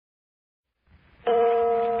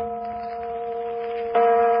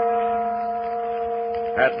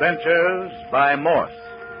Adventures by Morse.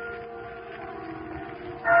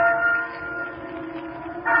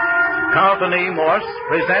 Carlton E. Morse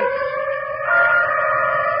presents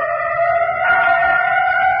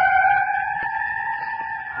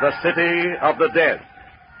The City of the Dead,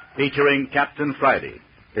 featuring Captain Friday.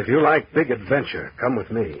 If you like big adventure, come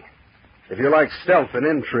with me. If you like stealth and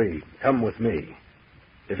intrigue, come with me.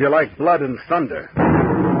 If you like blood and thunder,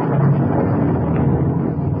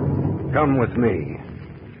 come with me.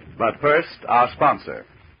 But first, our sponsor.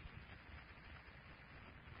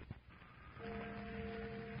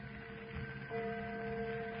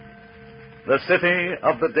 The City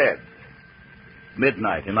of the Dead.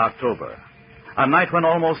 Midnight in October. A night when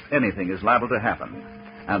almost anything is liable to happen,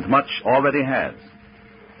 and much already has.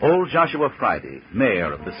 Old Joshua Friday,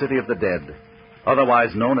 mayor of the City of the Dead,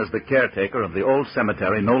 otherwise known as the caretaker of the old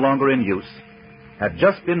cemetery no longer in use, had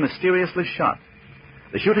just been mysteriously shot.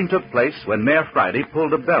 The shooting took place when Mayor Friday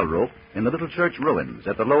pulled a bell rope in the little church ruins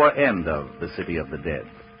at the lower end of the City of the Dead.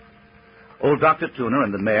 Old Dr. Tuner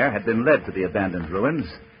and the mayor had been led to the abandoned ruins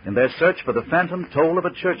in their search for the phantom toll of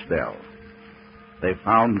a church bell. They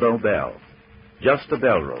found no bell, just a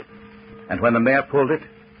bell rope. And when the mayor pulled it,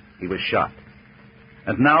 he was shot.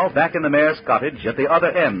 And now, back in the mayor's cottage at the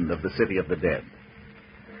other end of the City of the Dead.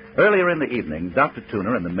 Earlier in the evening, Dr.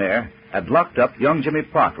 Tuner and the mayor had locked up young Jimmy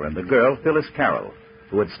Parker and the girl, Phyllis Carroll,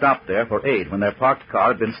 who had stopped there for aid when their parked car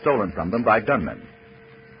had been stolen from them by gunmen.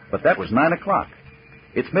 But that was 9 o'clock.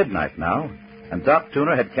 It's midnight now, and Doc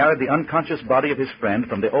Tuner had carried the unconscious body of his friend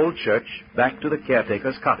from the old church back to the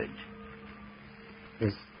caretaker's cottage.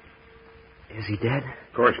 Is he dead?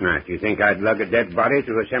 Of course not. You think I'd lug a dead body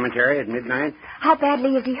to a cemetery at midnight? How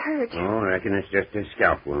badly is he hurt? Oh, I reckon it's just a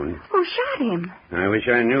scalp wound. Who shot him? I wish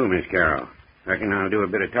I knew, Miss Carroll. Reckon I'll do a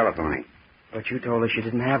bit of telephoning. But you told us you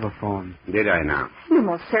didn't have a phone. Did I now? You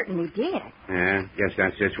most certainly did. Yeah, guess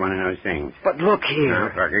that's just one of those things. But look here. Now,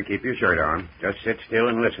 Parker, keep your shirt on. Just sit still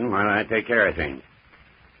and listen while I take care of things.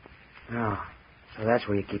 Oh, so that's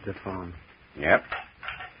where you keep the phone. Yep.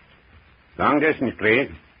 Long distance, please.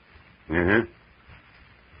 Uh-huh.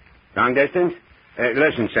 Long distance?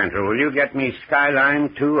 Listen, Central, will you get me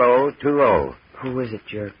Skyline 2020? Who is it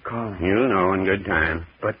you're calling? You'll know in good time.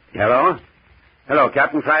 But... Hello? Hello,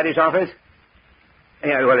 Captain Friday's office?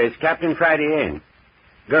 Yeah, well, is Captain Friday in?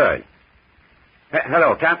 Good.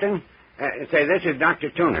 Hello, Captain? Say, this is Dr.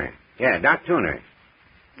 Tuner. Yeah, Doc Tuner.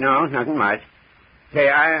 No, nothing much. Say,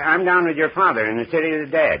 I'm down with your father in the City of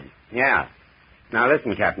the Dead. Yeah. Now,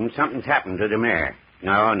 listen, Captain, something's happened to the mayor.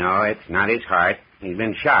 No, it's not his heart. He's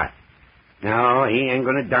been shot. No, he ain't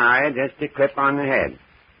going to die, just a clip on the head.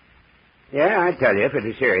 Yeah, I tell you, if it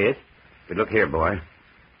is serious. But look here, boy.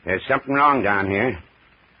 There's something wrong down here.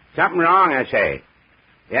 Something wrong, I say.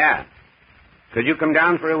 Yeah. Could you come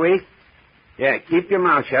down for a week? Yeah, keep your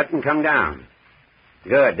mouth shut and come down.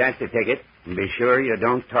 Good, that's the ticket. And be sure you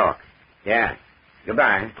don't talk. Yeah.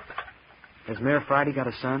 Goodbye. Has Mayor Friday got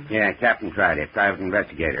a son? Yeah, Captain Friday, private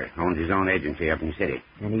investigator. Owns his own agency up in the city.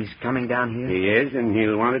 And he's coming down here? He is, and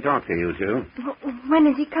he'll want to talk to you, too. When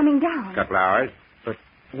is he coming down? A couple hours. But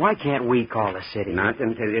why can't we call the city? Not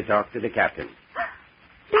until you talk to the captain.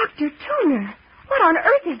 Dr. Tuner, what on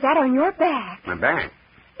earth is that on your back? My back?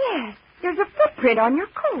 Yes, there's a footprint on your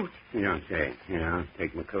coat. You don't say. Yeah, I'll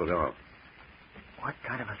take my coat off. What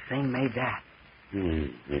kind of a thing made that?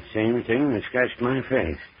 The same thing that scratched my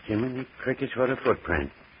face. Jiminy Crickets, what a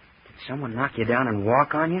footprint. Did someone knock you down and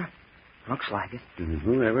walk on you? Looks like it.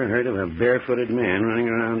 Who ever heard of a barefooted man running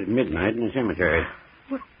around at midnight in the cemetery?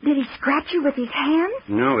 Well, did he scratch you with his hands?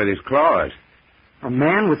 No, with his claws. A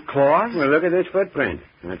man with claws? Well, look at this footprint.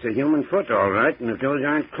 That's a human foot, all right, and if those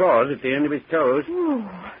aren't claws at the end of his toes.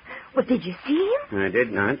 Oh. Well, did you see him? I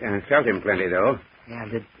did not. I felt him plenty, though. Yeah,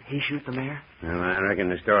 did he shoot the mayor? Well, I reckon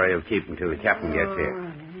the story will keep until the captain gets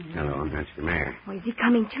here. Hello, that's the mayor. Well, is he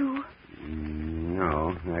coming too?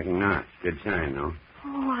 No, I reckon not. Good sign, though.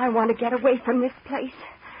 Oh, I want to get away from this place.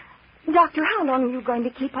 Doctor, how long are you going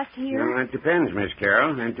to keep us here? Well, that depends, Miss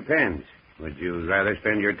Carroll. That depends. Would you rather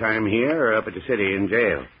spend your time here or up at the city in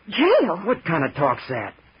jail? Jail? What kind of talk's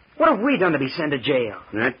that? What have we done to be sent to jail?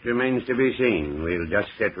 That remains to be seen. We'll just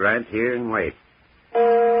sit right here and wait.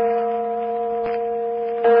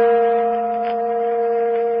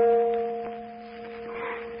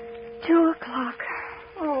 2 o'clock.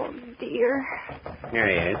 Oh, dear. There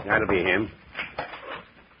he is. That'll be him.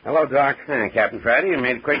 Hello, Doc. Captain Friday, you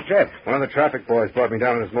made a quick trip. One of the traffic boys brought me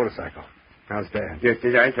down on his motorcycle. How's Dad? Just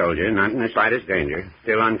as I told you, not in the slightest danger.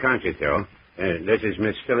 Still unconscious, though. This is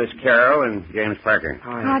Miss Phyllis Carroll and James Parker.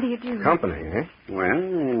 How do you do? Company, eh? Well,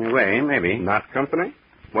 in a way, maybe. Not company?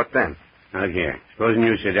 What then? Out here. Supposing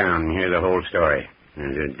you sit down and hear the whole story.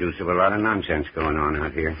 There's a deuce of a lot of nonsense going on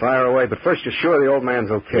out here. Fire away, but first you're sure the old man's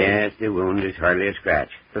okay? Yes, the wound is hardly a scratch.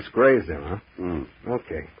 Just grazed him, huh? Hmm.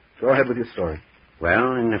 Okay. Go ahead with your story.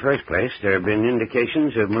 Well, in the first place, there have been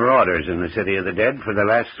indications of marauders in the city of the dead for the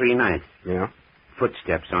last 3 nights. Yeah?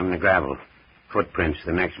 Footsteps on the gravel. Footprints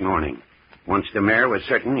the next morning. Once the mayor was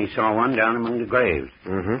certain he saw one down among the graves.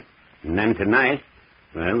 Mm-hmm. And then tonight,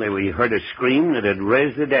 well, we heard a scream that had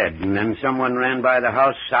raised the dead, and then someone ran by the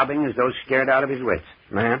house sobbing as though scared out of his wits.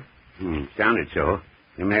 Man? Sounded so.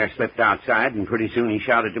 The mayor slipped outside, and pretty soon he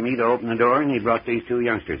shouted to me to open the door, and he brought these 2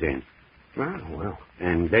 youngsters in. Oh, well.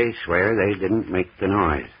 And they swear they didn't make the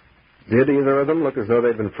noise. Did either of them look as though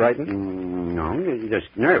they'd been frightened? No, they're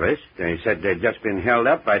just nervous. They said they'd just been held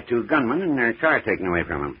up by 2 gunmen and their car taken away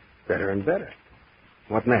from them. Better and better.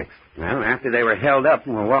 What next? Well, after they were held up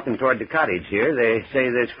and were walking toward the cottage here, they say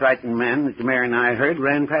this frightened man that the mayor and I heard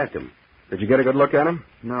ran past them. Did you get a good look at him?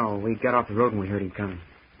 No, we got off the road and we heard him coming.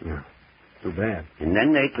 Yeah. Too bad. And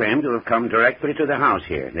then they claimed to have come directly to the house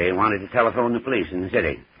here. They wanted to telephone the police in the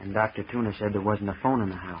city. And Dr. Tuna said there wasn't a phone in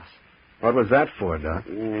the house. What was that for, Doc?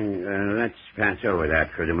 Let's pass over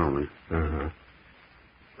that for the moment. Uh-huh.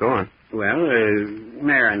 Go on. Well,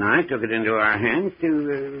 Mayor and I took it into our hands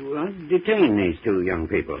to, detain these 2 young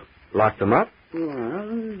people. Locked them up?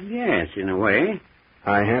 Well, yes, in a way.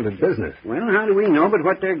 High-handed business. Well, how do we know but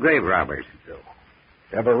what they're grave robbers?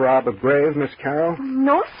 Ever rob a grave, Miss Carroll?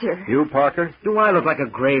 No, sir. You, Parker? Do I look like a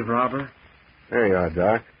grave robber? There you are,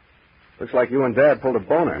 Doc. Looks like you and Dad pulled a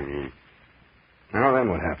boner. Mm-hmm. Now then,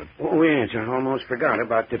 what happened? Oh, yes, I almost forgot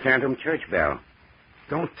about the phantom church bell.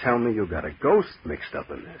 Don't tell me you got a ghost mixed up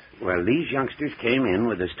in this. Well, these youngsters came in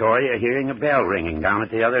with the story of hearing a bell ringing down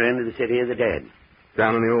at the other end of the city of the dead.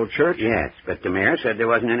 Down in the old church? Yes, but the mayor said there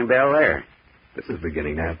wasn't any bell there. This is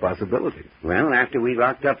beginning to have possibilities. Well, after we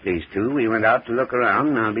locked up these 2, we went out to look around,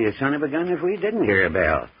 and I'll be a son of a gun if we didn't hear a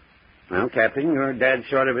bell. Well, Captain, your dad's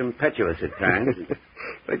sort of impetuous at times.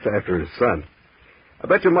 Thanks after his son. I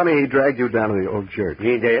bet your money he dragged you down to the old church.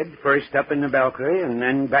 He did, first up in the balcony and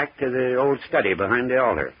then back to the old study behind the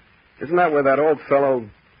altar. Isn't that where that old fellow,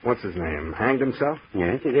 what's his name, hanged himself?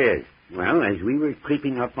 Yes, it is. Well, as we were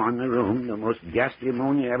creeping up on the room, the most ghastly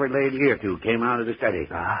moan you ever laid ear to came out of the study.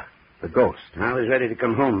 Ah, the ghost. I was ready to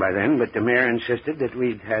come home by then, but the mayor insisted that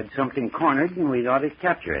we'd had something cornered and we'd ought to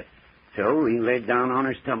capture it. So we laid down on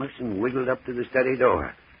our stomachs and wiggled up to the study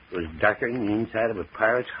door. It was darker than the inside of a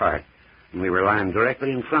pirate's heart. And we were lying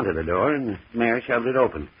directly in front of the door, and the mayor shoved it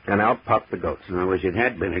open. And out popped the ghost. I wish it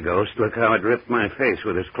had been a ghost. Look how it ripped my face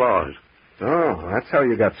with its claws. Oh, that's how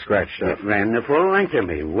you got scratched up. It ran the full length of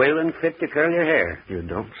me, wailing fit to curl your hair. You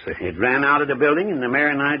don't say. It ran out of the building, and the mayor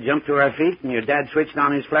and I jumped to our feet, and your dad switched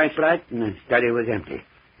on his flashlight, and the study was empty.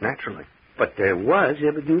 Naturally. But there was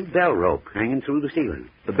a new bell rope hanging through the ceiling.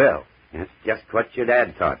 The bell? That's just what your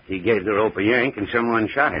dad thought. He gave the rope a yank, and someone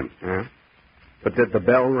shot him. Yeah. But did the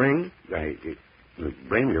bell ring?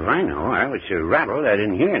 Blamed if I know. I was so rattled I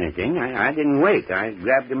didn't hear anything. I didn't wait. I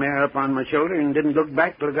grabbed the mayor up on my shoulder and didn't look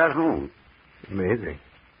back till I got home. Amazing.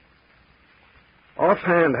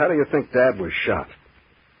 Offhand, how do you think Dad was shot?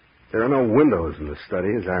 There are no windows in the study,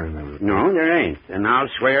 as I remember. No, there ain't. And I'll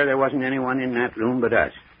swear there wasn't anyone in that room but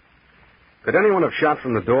us. Could anyone have shot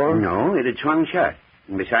from the door? No, it had swung shut.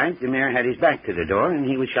 And besides, the mayor had his back to the door, and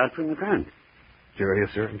he was shot from the front.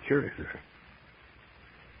 Curiouser and curiouser.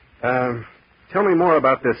 Tell me more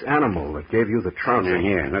about this animal that gave you the trouncing. Now,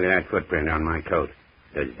 here, look at that footprint on my coat.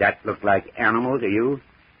 Does that look like animal to you?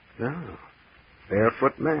 No.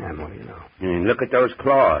 Barefoot man, what do you know? And look at those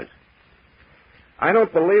claws. I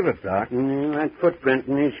don't believe it, Doc. That footprint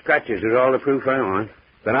and these scratches are all the proof I want.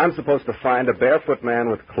 Then I'm supposed to find a barefoot man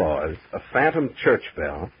with claws, a phantom church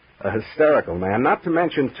bell, a hysterical man, not to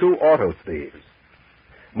mention 2 auto thieves.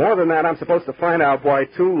 More than that, I'm supposed to find out why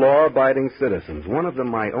 2 law-abiding citizens, one of them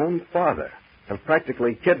my own father, have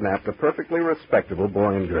practically kidnapped a perfectly respectable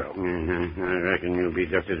boy and girl. Mm-hmm. I reckon you'll be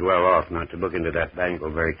just as well off not to look into that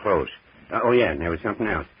bangle very close. Oh, yeah, and there was something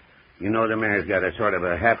else. You know the mayor's got a sort of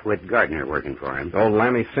a half-wit gardener working for him. Old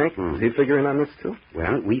Lammy Fink? Is he figuring on this, too?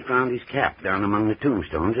 Well, we found his cap down among the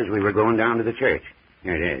tombstones as we were going down to the church.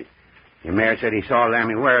 Here it is. The mayor said he saw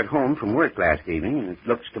Lammy wear it home from work last evening, and it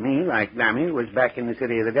looks to me like Lammy was back in the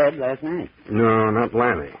city of the dead last night. No, not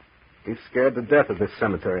Lammy. He's scared to death of this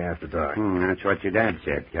cemetery after dark. That's what your dad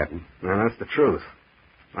said, Captain. No, that's the truth.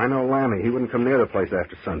 I know Lammy. He wouldn't come near the place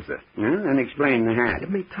after sunset. Well, then explain the hat.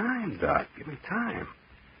 Give me time, Doc. Give me time.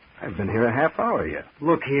 I've been here a half hour yet.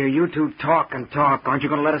 Look here, you 2 talk and talk. Aren't you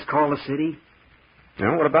going to let us call the city?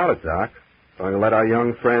 Now, what about it, Doc? Going to let our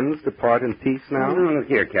young friends depart in peace now? No, look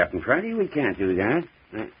here, Captain Friday. We can't do that.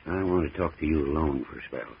 I want to talk to you alone for a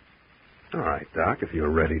spell. All right, Doc, if you're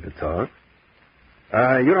ready to talk.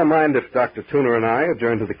 You don't mind if Dr. Tuner and I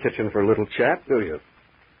adjourn to the kitchen for a little chat, do you?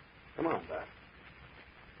 Come on, Doc.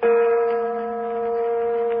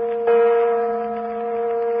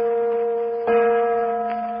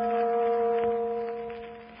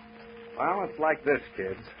 Well, it's like this,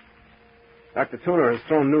 kids. Dr. Tuner has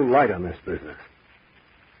thrown new light on this business.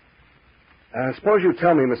 Suppose you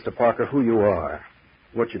tell me, Mr. Parker, who you are,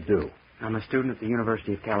 what you do. I'm a student at the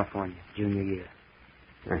University of California, junior year.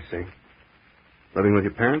 I see. Living with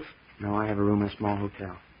your parents? No, I have a room in a small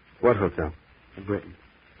hotel. What hotel? In Britain.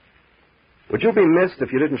 Would you be missed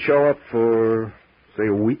if you didn't show up for, say,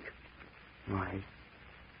 a week? Why,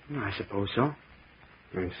 I suppose so.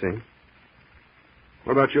 I see.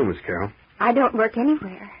 What about you, Miss Carroll? I don't work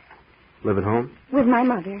anywhere. Live at home? With my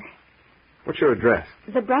mother. What's your address?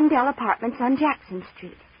 The Brundell Apartments on Jackson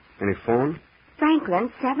Street. Any phone?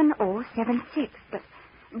 Franklin 7076.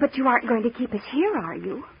 But you aren't going to keep us here, are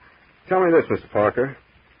you? Tell me this, Mr. Parker.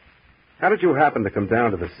 How did you happen to come down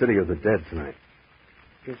to the City of the Dead tonight?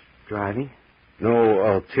 Just driving. No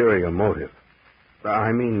ulterior motive.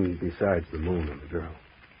 I mean, besides the moon and the girl.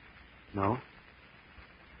 No.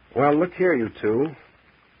 Well, look here, you two.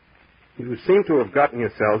 You seem to have gotten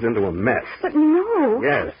yourselves into a mess. But no.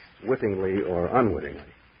 Yes, wittingly or unwittingly.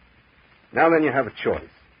 Now then, you have a choice.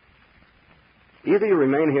 Either you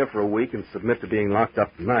remain here for a week and submit to being locked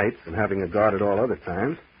up nights and having a guard at all other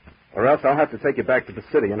times, or else I'll have to take you back to the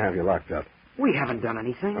city and have you locked up. We haven't done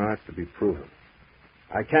anything. Oh, that's to be proven.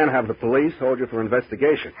 I can have the police hold you for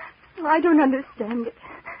investigation. I don't understand it.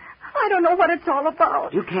 I don't know what it's all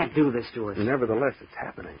about. You can't do this to us. Nevertheless, it's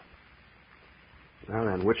happening. Now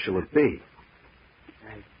then, which shall it be?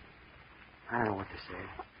 I don't know what to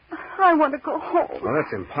say. I want to go home. Well,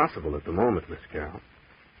 that's impossible at the moment, Miss Carroll.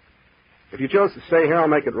 If you chose to stay here, I'll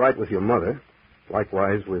make it right with your mother.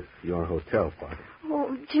 Likewise with your hotel party.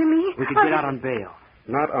 Oh, Jimmy. We could get out on bail.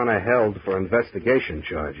 Not on a held for investigation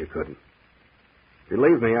charge, you couldn't.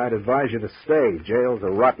 Believe me, I'd advise you to stay. Jail's a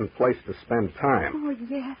rotten place to spend time. Oh,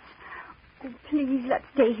 yes. Oh, please, let's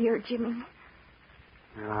stay here, Jimmy.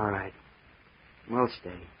 All right. We'll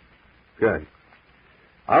stay. Good.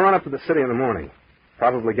 I'll run up to the city in the morning.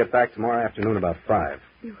 Probably get back tomorrow afternoon about 5.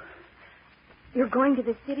 You're going to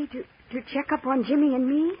the city to check up on Jimmy and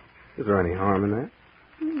me? Is there any harm in that?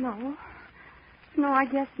 No. No, I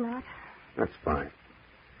guess not. That's fine.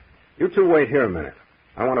 You two wait here a minute.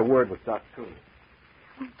 I want a word with Doc Tooney.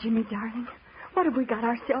 Oh, Jimmy, darling, what have we got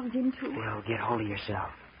ourselves into? Well, get hold of yourself.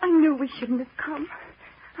 I knew we shouldn't have come.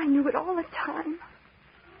 I knew it all the time.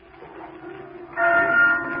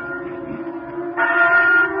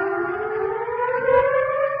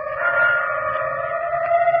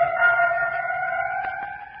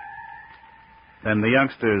 Then the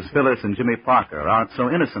youngsters, Phyllis and Jimmy Parker, aren't so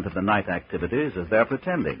innocent of the night activities as they're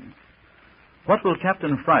pretending. What will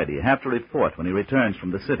Captain Friday have to report when he returns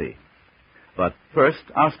from the city? But first,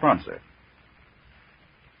 our sponsor.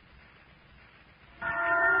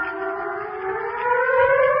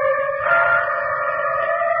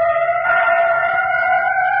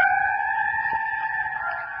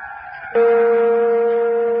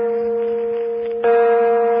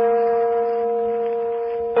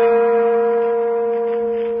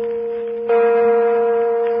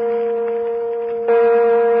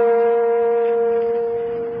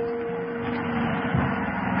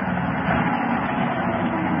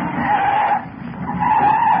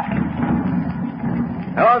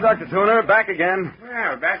 Dr. Tuner, back again.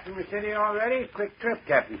 Well, back from the city already? Quick trip,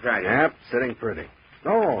 Captain Friday. Yep, sitting pretty.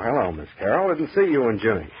 Oh, hello, Miss Carroll. Didn't see you and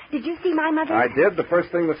Jimmy. Did you see my mother? I did the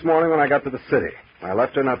first thing this morning when I got to the city. I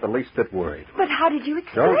left her not the least bit worried. But how did you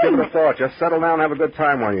explain Don't give it it? a thought. Just settle down and have a good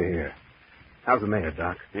time while you're here. How's the mayor,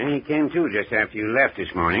 Doc? Yeah, he came to just after you left this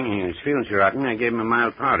morning. He was feeling so rotten, I gave him a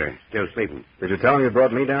mild powder. Still sleeping. Did you tell him you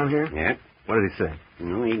brought me down here? Yeah. What did he say?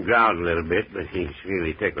 He growled a little bit, but he's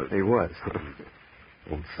really tickled. He was.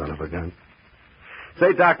 Old son of a gun.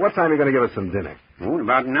 Say, Doc, what time are you going to give us some dinner? Oh, in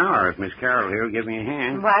about an hour, if Miss Carroll here will give me a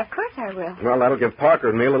hand. Why, of course I will. Well, that'll give Parker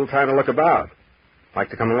and me a little time to look about. Like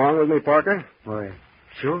to come along with me, Parker? Why,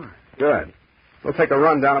 sure. Good. We'll take a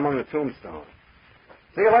run down among the tombstones.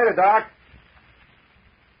 See you later, Doc.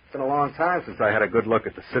 It's been a long time since I had a good look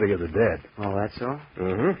at the City of the Dead. Oh, that's all?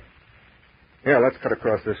 Mm-hmm. Here, let's cut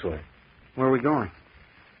across this way. Where are we going?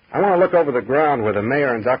 I want to look over the ground where the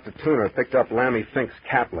mayor and Dr. Tuner picked up Lammy Fink's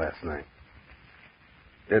cap last night.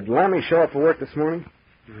 Did Lammy show up for work this morning?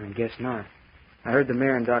 I guess not. I heard the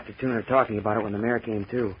mayor and Dr. Tuner talking about it when the mayor came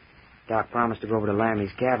too. Doc promised to go over to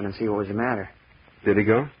Lammy's cabin and see what was the matter. Did he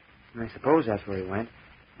go? I suppose that's where he went.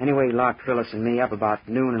 Anyway, he locked Phyllis and me up about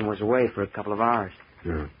noon and was away for a couple of hours.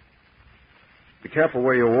 Yeah. Be careful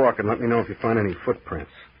where you walk and let me know if you find any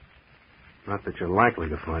footprints. Not that you're likely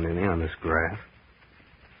to find any on this grass.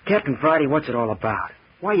 Captain Friday, what's it all about?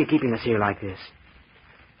 Why are you keeping us here like this?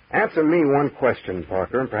 Answer me one question,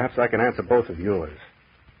 Parker, and perhaps I can answer both of yours.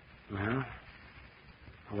 Well,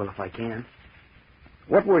 if I can.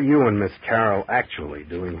 What were you and Miss Carroll actually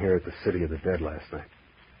doing here at the City of the Dead last night?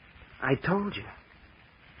 I told you.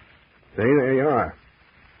 See, there you are.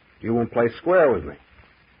 You won't play square with me.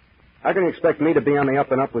 How can you expect me to be on the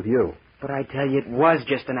up and up with you? But I tell you, it was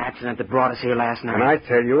just an accident that brought us here last night. And I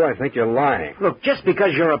tell you, I think you're lying. Look, just because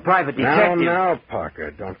you're a private detective... Now,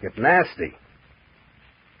 Parker, don't get nasty.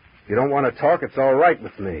 If you don't want to talk, it's all right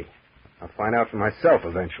with me. I'll find out for myself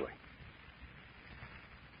eventually.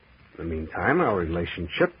 In the meantime, our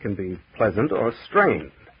relationship can be pleasant or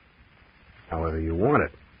strained. However you want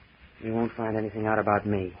it. You won't find anything out about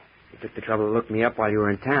me. You took the trouble to look me up while you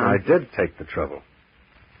were in town. I did take the trouble.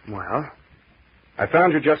 Well? I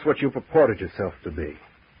found you just what you purported yourself to be.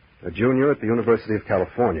 A junior at the University of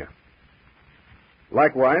California.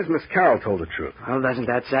 Likewise, Miss Carroll told the truth. Well, doesn't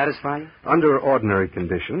that satisfy you? Under ordinary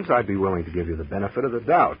conditions, I'd be willing to give you the benefit of the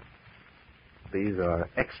doubt. These are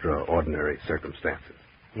extraordinary circumstances.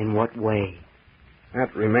 In what way?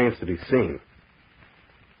 That remains to be seen.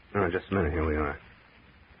 Oh, just a minute. Here we are.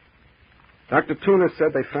 Dr. Tooner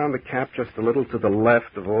said they found the cap just a little to the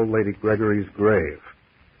left of old Lady Gregory's grave.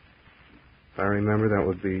 If I remember, that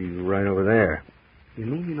would be right over there. You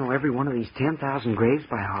mean you know every one of these 10,000 graves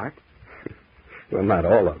by heart? Well, not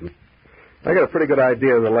all of them. I got a pretty good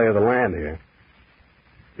idea of the lay of the land here.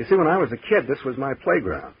 You see, when I was a kid, this was my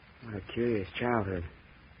playground. What a curious childhood.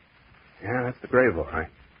 Yeah, that's the grave, all right.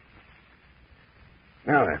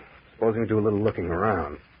 Now then, supposing we do a little looking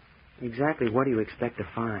around. Exactly what do you expect to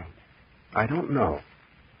find? I don't know.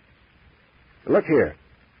 Look here.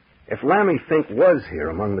 If Lammy Fink was here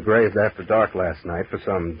among the graves after dark last night for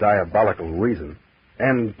some diabolical reason,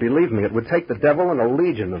 and believe me, it would take the devil and a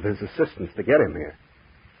legion of his assistants to get him here,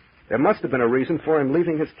 there must have been a reason for him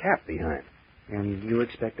leaving his cap behind. And you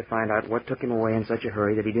expect to find out what took him away in such a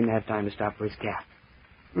hurry that he didn't have time to stop for his cap?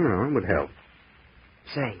 No, it would help.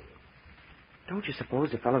 Say, don't you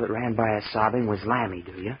suppose the fellow that ran by us sobbing was Lammy,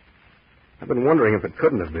 do you? I've been wondering if it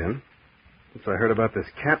couldn't have been, since I heard about this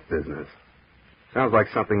cap business. Sounds like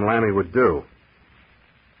something Lammy would do.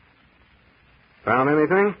 Found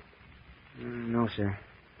anything? No, sir.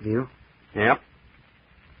 Do you? Yep.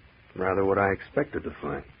 Rather what I expected to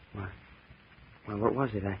find. What? Well, what was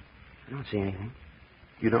it? I don't see anything.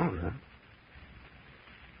 You don't, huh?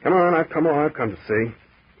 Come on, I've come to see.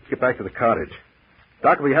 Let's get back to the cottage.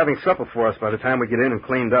 Doc will be having supper for us by the time we get in and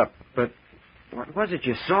cleaned up. But what was it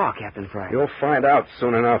you saw, Captain Friday? You'll find out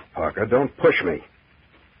soon enough, Parker. Don't push me.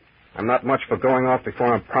 I'm not much for going off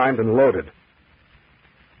before I'm primed and loaded.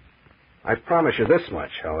 I promise you this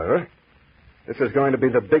much, however. This is going to be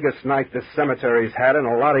the biggest night this cemetery's had in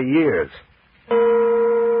a lot of years.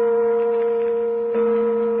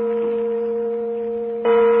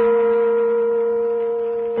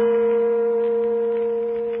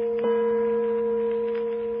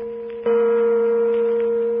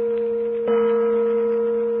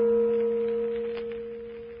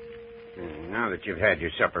 You've had your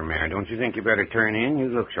supper, Mayor. Don't you think you better turn in? You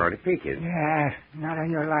look sort of peaked. Yeah, not on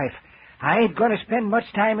your life. I ain't going to spend much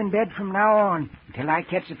time in bed from now on until I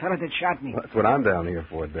catch the fella that shot me. Well, that's what I'm down here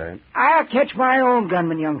for, Dad. I'll catch my own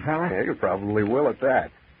gunman, young fella. Yeah, you probably will at that.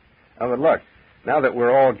 Oh, but look, now that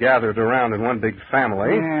we're all gathered around in one big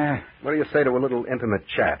family, what do you say to a little intimate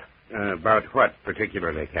chat? About what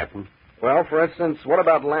particularly, Captain? Well, for instance, what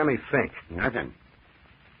about Lammy Fink? Nothing.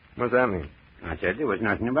 What does that mean? I said there was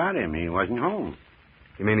nothing about him. He wasn't home.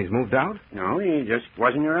 You mean he's moved out? No, he just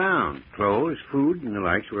wasn't around. Clothes, food, and the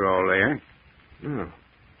likes were all there. Oh.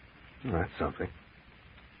 Well, that's something.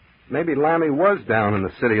 Maybe Lammy was down in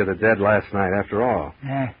the City of the Dead last night after all.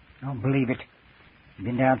 Don't believe it. You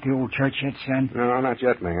been down to the old church yet, son? No, not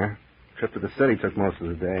yet, Mayor. Trip to the city took most of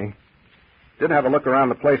the day. Did have a look around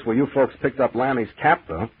the place where you folks picked up Lammy's cap,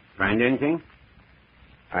 though. Find anything?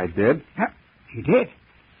 I did. You did?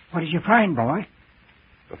 What did you find, boy?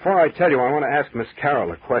 Before I tell you, I want to ask Miss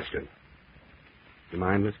Carroll a question. You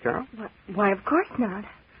mind, Miss Carroll? Why, of course not.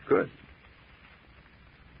 Good.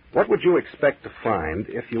 What would you expect to find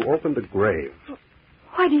if you opened a grave?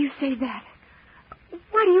 Why do you say that?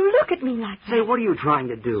 Why do you look at me like that? Say, what are you trying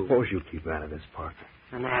to do? Suppose you keep out of this, Parker.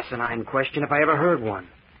 An asinine question if I ever heard one.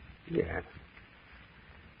 Yes.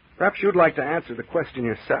 Perhaps you'd like to answer the question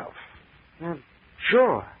yourself.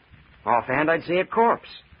 Sure. Offhand, I'd say a corpse.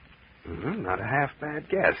 Not a half-bad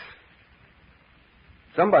guess.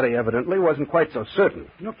 Somebody evidently wasn't quite so certain.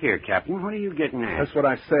 Look here, Captain. What are you getting at? That's what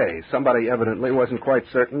I say. Somebody evidently wasn't quite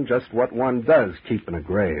certain just what one does keep in a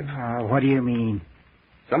grave. What do you mean?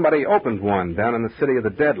 Somebody opened one down in the City of the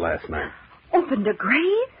Dead last night. Opened a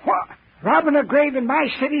grave? What? Robbing a grave in my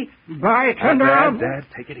city? By thunder! Dad,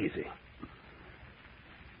 take it easy.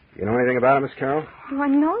 You know anything about it, Miss Carroll? Why,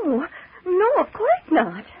 no. No, of course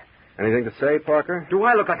not. Anything to say, Parker? Do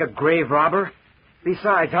I look like a grave robber?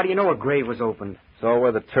 Besides, how do you know a grave was opened? So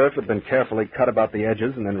where the turf had been carefully cut about the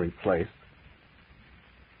edges and then replaced.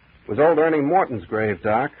 It was old Ernie Morton's grave,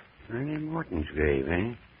 Doc. Ernie Morton's grave,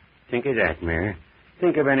 eh? Think of that, Mayor.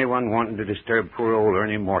 Think of anyone wanting to disturb poor old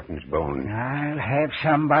Ernie Morton's bones. I'll have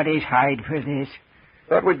somebody's hide for this.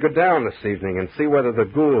 Thought we'd go down this evening and see whether the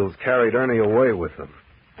ghouls carried Ernie away with them.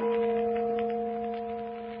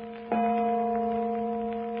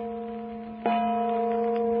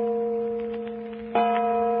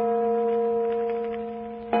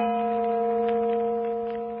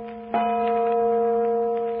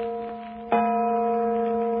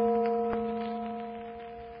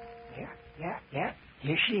 Yeah.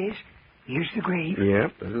 Here she is. Here's the grave.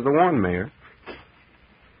 Yep, this is the one, Mayor.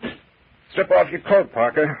 Strip off your coat,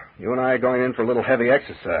 Parker. You and I are going in for a little heavy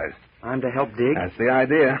exercise. I'm to help dig? That's the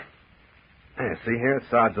idea. Hey, see here? The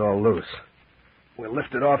sod's all loose. We'll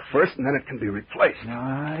lift it off first, and then it can be replaced.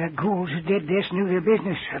 No, the ghouls who did this knew their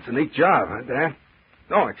business. That's a neat job, huh, Dad?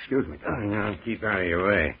 Oh, excuse me. Oh, now, keep out of your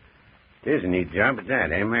way. It is a neat job at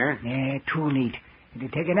that, eh, Mayor? Yeah, too neat.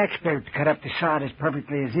 It'd take an expert to cut up the sod as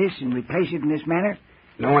perfectly as this and replace it in this manner.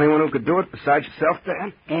 Know anyone who could do it besides yourself,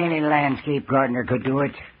 Dad? Any landscape gardener could do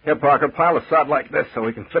it. Here, Parker, pile the sod like this so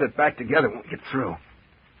we can fit it back together when we get through.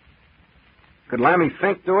 Could Lammy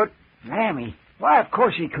Fink do it? Lammy? Why, of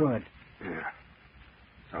course he could. Yeah.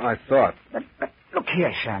 So I thought. But look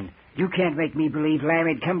here, son. You can't make me believe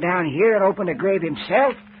Lammy'd come down here and open a grave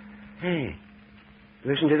himself. Hey,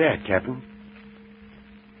 listen to that, Captain.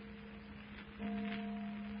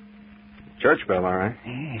 Church bell, all right.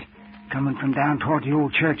 Yes, coming from down toward the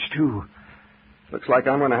old church, too. Looks like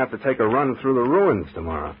I'm going to have to take a run through the ruins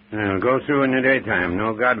tomorrow. Well, go through in the daytime.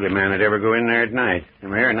 No godly man would ever go in there at night. The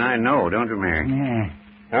Mayor and I know, don't you, Mayor? Yeah.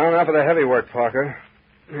 Now, enough of the heavy work, Parker.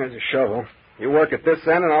 Here's a shovel. You work at this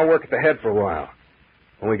end, and I'll work at the head for a while.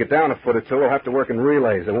 When we get down a foot or two, we'll have to work in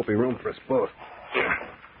relays. There won't be room for us both.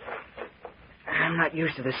 I'm not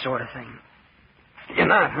used to this sort of thing. You're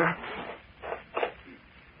not, huh?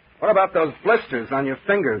 What about those blisters on your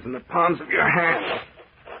fingers and the palms of your hands?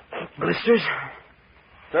 Blisters?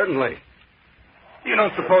 Certainly. You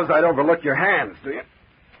don't suppose I'd overlook your hands, do you?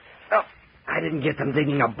 Oh, I didn't get them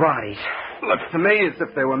digging up bodies. Looks to me as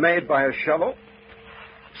if they were made by a shovel.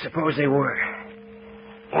 Suppose they were.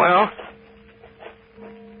 Well?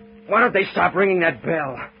 Why don't they stop ringing that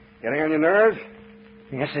bell? Getting on your nerves?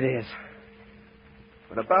 Yes, it is.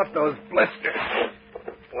 What about those blisters?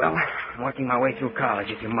 Well, I'm working my way through college,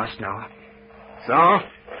 if you must know. So?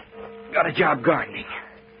 Got a job gardening.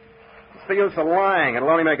 What's the use of lying? It'll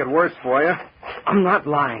only make it worse for you. I'm not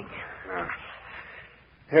lying.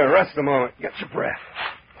 Here, rest a moment. Get your breath.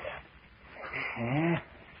 Yeah,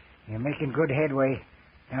 you're making good headway.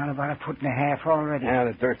 Down about 1.5 feet already. Yeah,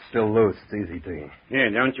 the dirt's still loose. It's easy to you. Yeah,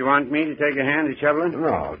 don't you want me to take a hand at shoveling?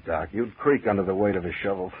 No, Doc. You'd creak under the weight of a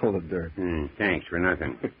shovel full of dirt. Thanks for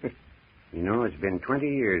nothing. You know, it's been 20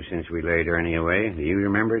 years since we laid Ernie away. Do you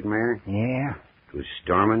remember it, Mayor? Yeah. It was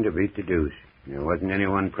storming to beat the deuce. There wasn't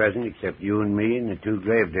anyone present except you and me and the 2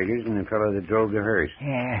 grave diggers and the fellow that drove the hearse.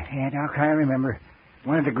 Yeah, Doc, I remember.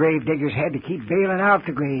 One of the grave diggers had to keep bailing out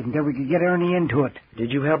the grave until we could get Ernie into it.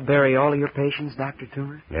 Did you help bury all of your patients, Dr.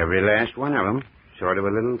 Toomer? Every last one of them. Sort of a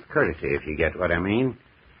little courtesy, if you get what I mean.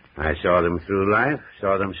 I saw them through life,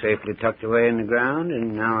 saw them safely tucked away in the ground,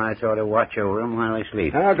 and now I sort of watch over them while they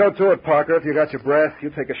sleep. Now, go to it, Parker. If you got your breath, you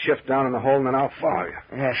take a shift down in the hole, and then I'll follow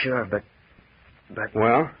you. Yeah, sure, but...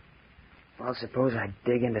 Well? Well, suppose I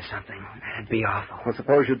dig into something. That'd be awful. Well,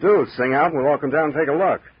 suppose you do. Sing out, and we'll all come down and take a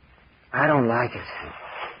look. I don't like it.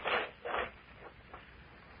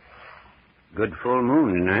 Good full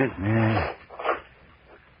moon tonight. Yeah.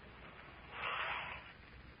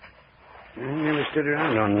 I never stood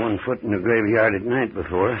around on one foot in the graveyard at night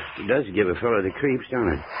before. It does give a fellow the creeps,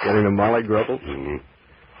 don't it? Getting the molly grubble? Yeah.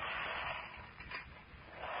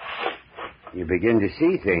 You begin to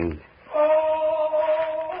see things.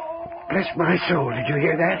 Bless my soul, did you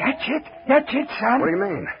hear that? That's it, son. What do you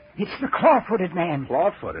mean? It's the claw-footed man.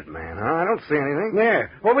 Claw-footed man, huh? I don't see anything.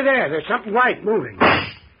 There, over there. There's something white moving.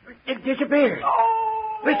 It disappeared.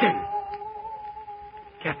 Listen.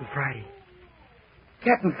 Captain Friday.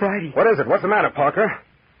 Captain Friday. What is it? What's the matter, Parker?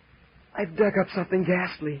 I've dug up something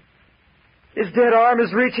ghastly. His dead arm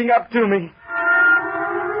is reaching up to me.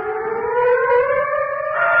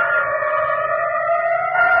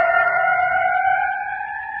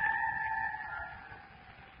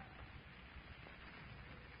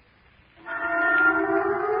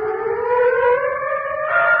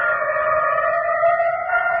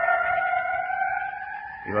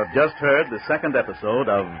 You have just heard the second episode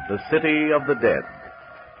of The City of the Dead,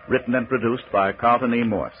 written and produced by Carlton E.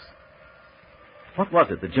 Morse. What was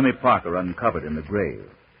it that Jimmy Parker uncovered in the grave?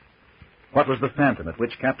 What was the phantom at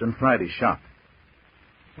which Captain Friday shot?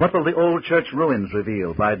 What will the old church ruins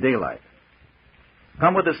reveal by daylight?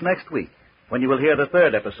 Come with us next week when you will hear the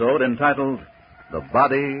third episode entitled The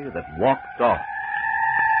Body That Walked Off.